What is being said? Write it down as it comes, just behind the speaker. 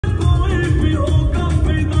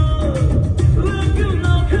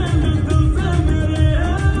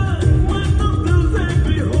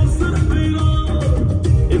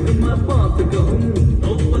कहूँ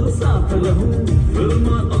तो पल साथ रहूँ, फिर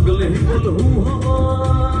मैं अगले ही पल हूँ हवा।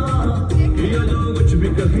 किया जो कुछ भी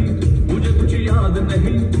कभी मुझे कुछ याद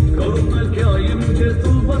नहीं, करूँ मैं क्या ये मुझे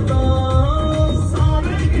तू बता।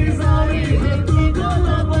 सारे की सारी है तू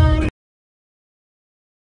गलबारी।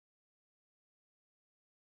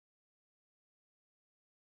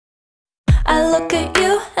 I look at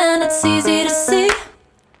you and it's easy to see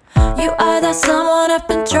you are that someone I've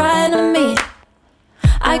been trying to meet.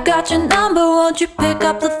 I got your number, won't you pick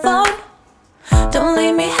up the phone? Don't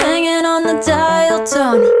leave me hanging on the dial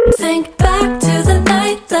tone. Think back to the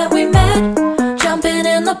night that we met, jumping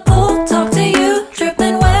in the pool, talk to you,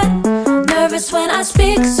 dripping wet. Nervous when I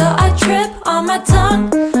speak, so I trip on my tongue,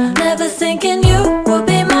 never thinking you would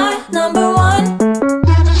be my number one.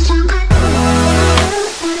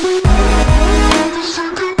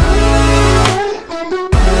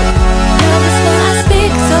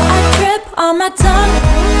 On my tongue,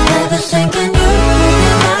 never thinking you would be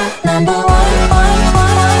my number one, one,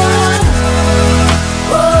 one, one.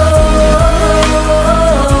 Whoa,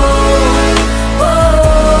 whoa.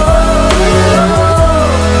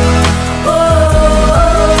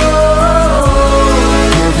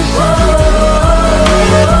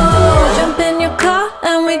 Jump in your car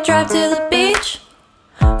and we drive to the beach.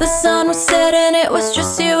 The sun was setting, it was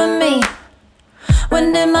just you and me.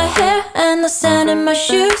 Wind in my hair and the sand in my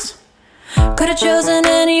shoes. Could've chosen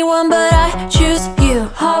anyone, but I choose you.